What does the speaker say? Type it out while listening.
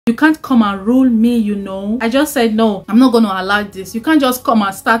You can't come and rule me, you know. I just said, no, I'm not going to allow this. You can't just come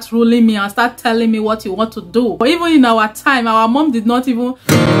and start ruling me and start telling me what you want to do. But even in our time, our mom did not even...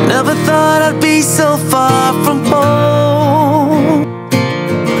 Never thought I'd be so far from home.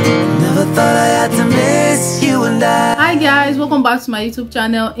 Never thought I had to miss you and I. Hi guys, welcome back to my YouTube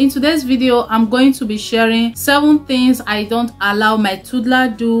channel. In today's video, I'm going to be sharing 7 things I don't allow my toddler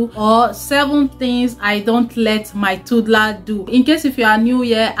do, or 7 things I don't let my toddler do. In case if you are new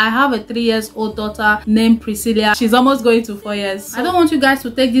here, I have a 3-year-old daughter named Priscilla. She's almost going to 4 years. I don't want you guys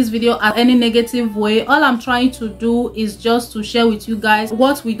to take this video as any negative way. All I'm trying to do is just to share with you guys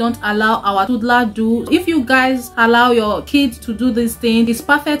what we don't allow our toddler do. If you guys allow your kids to do this thing, it's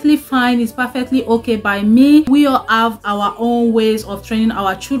perfectly fine. It's perfectly okay by me. We all have our own ways of training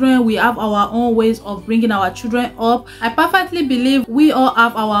our children. We have our own ways of bringing our children up. I perfectly believe we all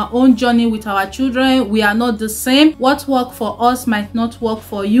have our own journey with our children. We are not the same. What works for us might not work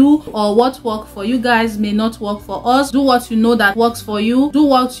for you, or what works for you guys may not work for us. Do what you know that works for you. Do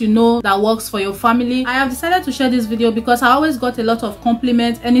what you know that works for your family. I have decided to share this video because I always got a lot of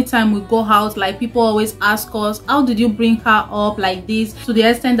compliments anytime we go out. Like, people always ask us, how did you bring her up like this, to the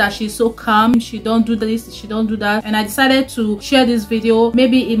extent that she's so calm, she don't do this, she don't do that. And I decided to share this video.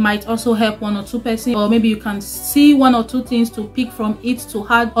 Maybe it might also help 1 or 2 persons, or maybe you can see 1 or 2 things to pick from it to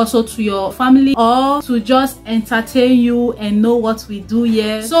add also to your family, or to just entertain you and know what we do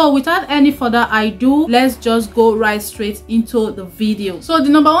here. So without any further ado, let's just go right straight into the video. So the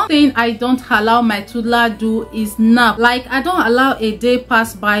number 1 thing I don't allow my toddler do is nap. Like, I don't allow a day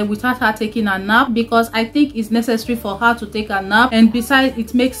pass by without her taking a nap, because I think it's necessary for her to take a nap, and besides,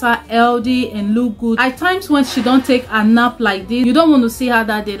 it makes her healthy and look good. At times when she don't take a nap like this, you don't want to see her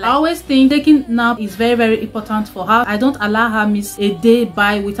that day. Like, I always think taking nap is very, very important for her. I don't allow her miss a day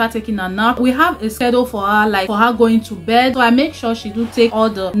by without taking a nap. We have a schedule for her, like for her going to bed, so I make sure she do take all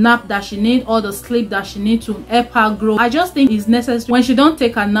the nap that she need, all the sleep that she need to help her grow. I just think it's necessary. When she don't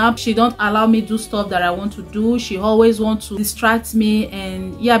take a nap, she don't allow me do stuff that I want to do. She always want to distract me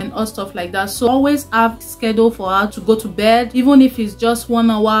and and all stuff like that. So always have schedule for her to go to bed, even if it's just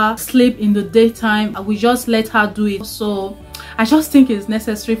 1 hour sleep in the daytime. We just let her do it. So I just think it's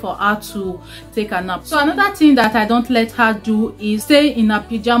necessary for her to take a nap. So another thing that I don't let her do is stay in her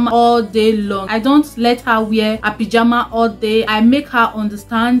pajama all day long. I don't let her wear a pajama all day. I make her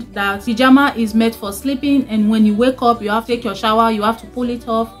understand that pajama is made for sleeping, and when you wake up, you have to take your shower, you have to pull it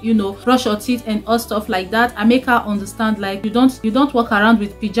off, you know, brush your teeth and all stuff like that. I make her understand, like, you don't walk around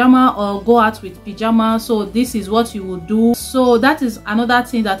with pajama or go out with pajama, so this is what you will do. So that is another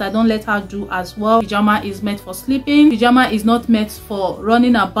thing that I don't let her do as well. Pajama is meant for sleeping. Pajama is not meant for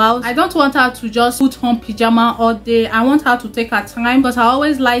running about. I don't want her to just put on pajama all day. I want her to take her time, because I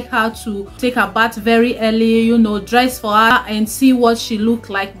always like her to take her bath very early, you know, dress for her and see what she look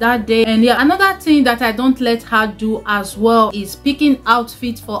like that day. And yeah, another thing that I don't let her do as well is picking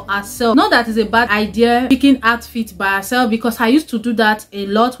outfit for herself. Not that it's a bad idea, picking outfit by herself, because I used to do that a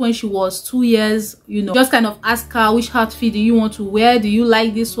lot when she was 2 years, you know, just kind of ask her, which outfit do you want to wear, do you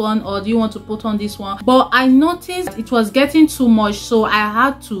like this one, or do you want to put on this one? But I noticed it was getting too much, so I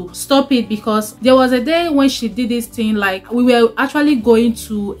had to stop it, because there was a day when she did this thing. Like, we were actually going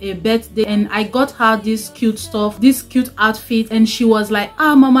to a birthday, and I got her this cute stuff, this cute outfit, and she was like,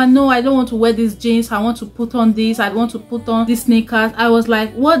 ah, mama, no, I don't want to wear these jeans, I want to put on this, I want to put on these sneakers. I was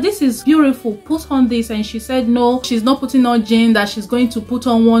like, well, this is beautiful, put on this. And she said no, she's not putting on jeans, that she's going to put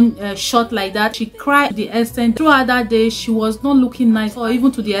on one short like that. She cried to the extent throughout that day she was not looking nice, or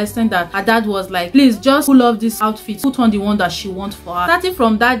even to the extent that her dad was like, please just pull off this outfit, put on the one that she wants for her. Starting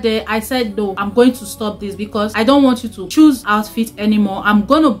from that day, I said, no, I'm going to stop this, because I don't want you to choose outfit anymore. I'm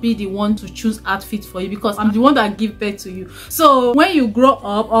gonna be the one to choose outfit for you, because I'm the one that give birth to you. So when you grow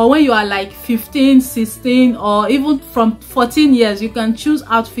up, or when you are like 15, 16, or even from 14 years, you can choose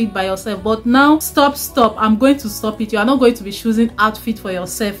outfit by yourself. But now, stop. I'm going to stop it. You are not going to be choosing outfit for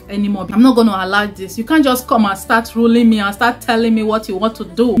yourself anymore. I'm not going to allow this. You can't just come and start ruling me and start telling me what you want to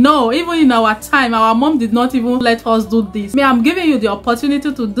do. No, even in our time, our mom did not even let us do this. Me, I'm giving you the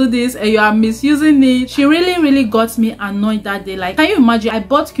opportunity to do this, and you are misusing it. She really got me annoyed that day. Like, can you imagine? I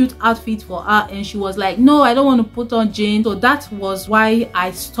bought cute outfit for her, and she was like, no, I don't want to put on jeans. So that was why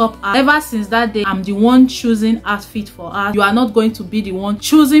I stopped her. Ever since that day, I'm the one choosing outfit for her. You are not going to be the one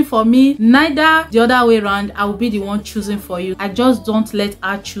choosing for me, neither the other way around. I will be the one choosing for you. I just don't let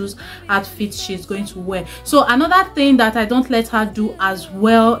her choose outfit she's going to wear. So another thing that I don't let her do as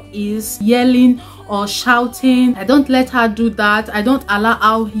well is yelling or shouting. I don't let her do that. I don't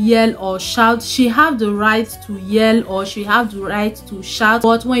allow her yell or shout. She have the right to yell or she have the right to shout,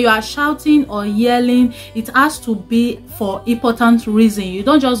 but when you are shouting or yelling, it has to be for important reason. You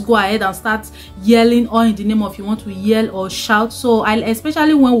don't just go ahead and start yelling all in the name of you want to yell or shout. So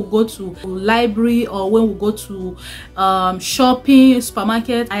especially when we go to library or when we go to shopping,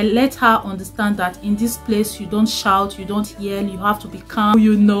 supermarket, I let her understand that in this place you don't shout, you don't yell, you have to be calm,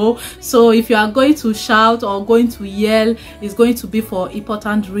 you know. So if you are going to shout or going to yell, it's going to be for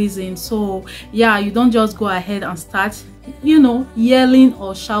important reason. So yeah, you don't just go ahead and start, you know, yelling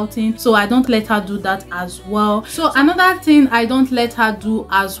or shouting. So I don't let her do that as well. So another thing I don't let her do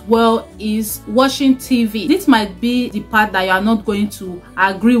as well is watching TV. This might be the part that you are not going to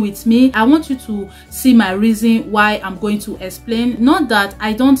agree with me. I want you to see my reason why I'm going to explain. Not that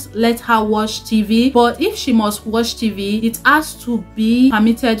I don't let her watch TV, but if she must watch TV, it has to be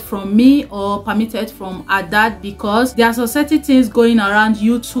permitted from me or permitted from her dad, because there are certain things going around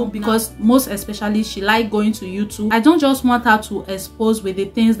YouTube, because most especially she like going to YouTube. I don't just want her to expose with the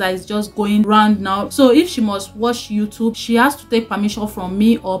things that is just going around now. So if she must watch YouTube, she has to take permission from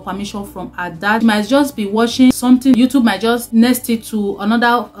me or permission from her dad. She might just be watching something, YouTube might just next it to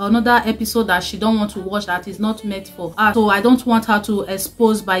another episode that she don't want to watch, that is not meant for her. So I don't want her to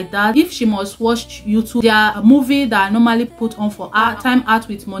expose by that. If she must watch YouTube, there are a movie that I normally put on for her, Time Out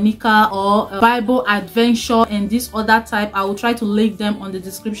with Monica or Bible Adventure and this other type. I will try to link them on the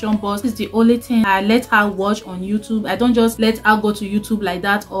description box. This is the only thing I let her watch on YouTube. I don't just let her go to YouTube like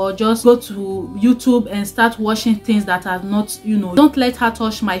that, or just go to YouTube and start watching things that are not, you know. Don't let her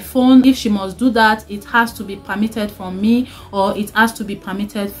touch my phone. If she must do that, it has to be permitted from me or it has to be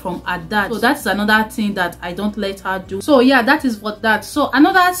permitted from her dad. So that's another thing that I don't let her do. So yeah, that is what that. So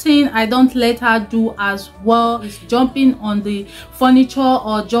another thing I don't let her do as well is jumping on the furniture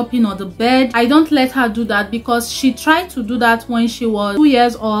or jumping on the bed. I don't let her do that because she tried to do that when she was 2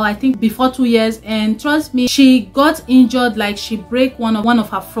 years, or I think before 2 years, and trust me, she got injured. Like she break one of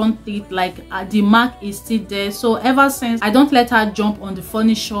her front teeth, like the mark is still there. So ever since, I don't let her jump on the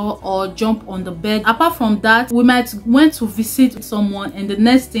furniture or jump on the bed. Apart from that, we might went to visit someone and the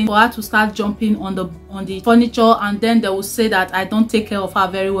next thing for her to start jumping on the furniture, and then they will say that I don't take care of her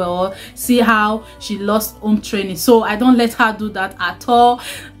very well, or see how she lost home training. So I don't let her do that at all.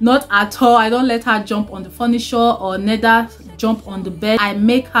 Not at all. I don't let her jump on the furniture or neither jump on the bed. I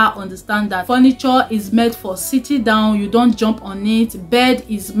make her understand that furniture is meant for sitting down, you don't jump on it. Bed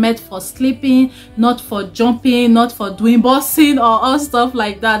is meant for sleeping, not for jumping, not for doing bossing or all stuff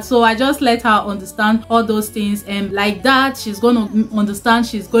like that. So I just let her understand all those things, and like that she's going to understand,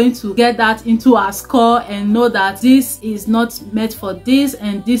 she's going to get that into her skull and know that this is not meant for this,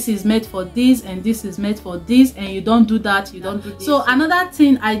 and this is meant for this, and this is meant for this, and you don't do that, you don't do this. So another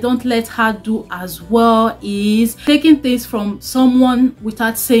thing I don't let her do as well is taking things from someone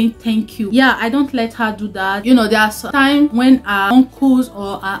without saying thank you. Yeah, I don't let her do that. You know, there are times when our uncles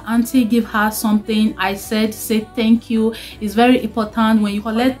or our auntie give her something, I said say thank you. It's very important. When you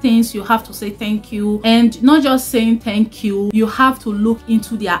collect things, you have to say thank you, and not just saying thank you, you have to look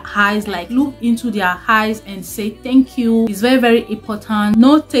into their eyes, like look into their eyes and say thank you. It's very, very important.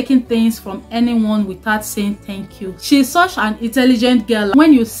 Not taking things from anyone without saying thank you. She's such an intelligent girl.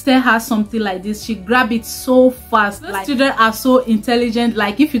 When you tell her something like this, she grab it so fast. Like, children are so intelligent.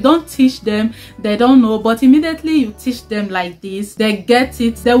 Like if you don't teach them, they don't know, but immediately you teach them like this, they get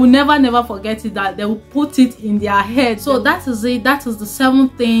it. They will never forget it, that they will put it in their head. So that is it. That is the 7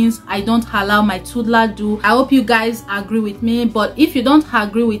 things I don't allow my toddler do. I hope you guys agree with me, but if you don't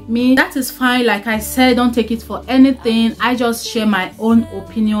agree with me, that is fine. Like I said, don't take it for anything. I just share my own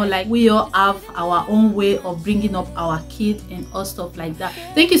opinion. Like we all have our own way of bringing up our kids and all stuff like that.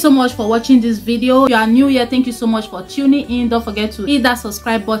 Thank you so much for watching this video. If you are new here, thank you so much for tuning in. Don't forget to hit that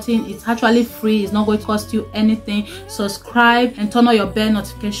subscribe button. It's actually free. It's not going to cost you anything. Subscribe and turn on your bell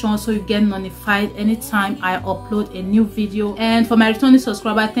notification so you get notified anytime I upload a new video. And for my returning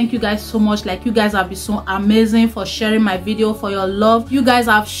subscriber, thank you guys so much. Like you guys have been so amazing for sharing my video, for your love. You guys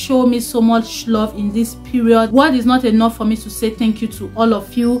have shown me so much love in this period. Word is not enough for me to say thank you to all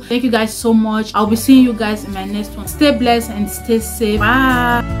of you. Thank you guys so much. I'll be seeing you guys in my next one. Stay blessed and stay safe.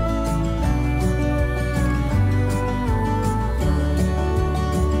 Bye.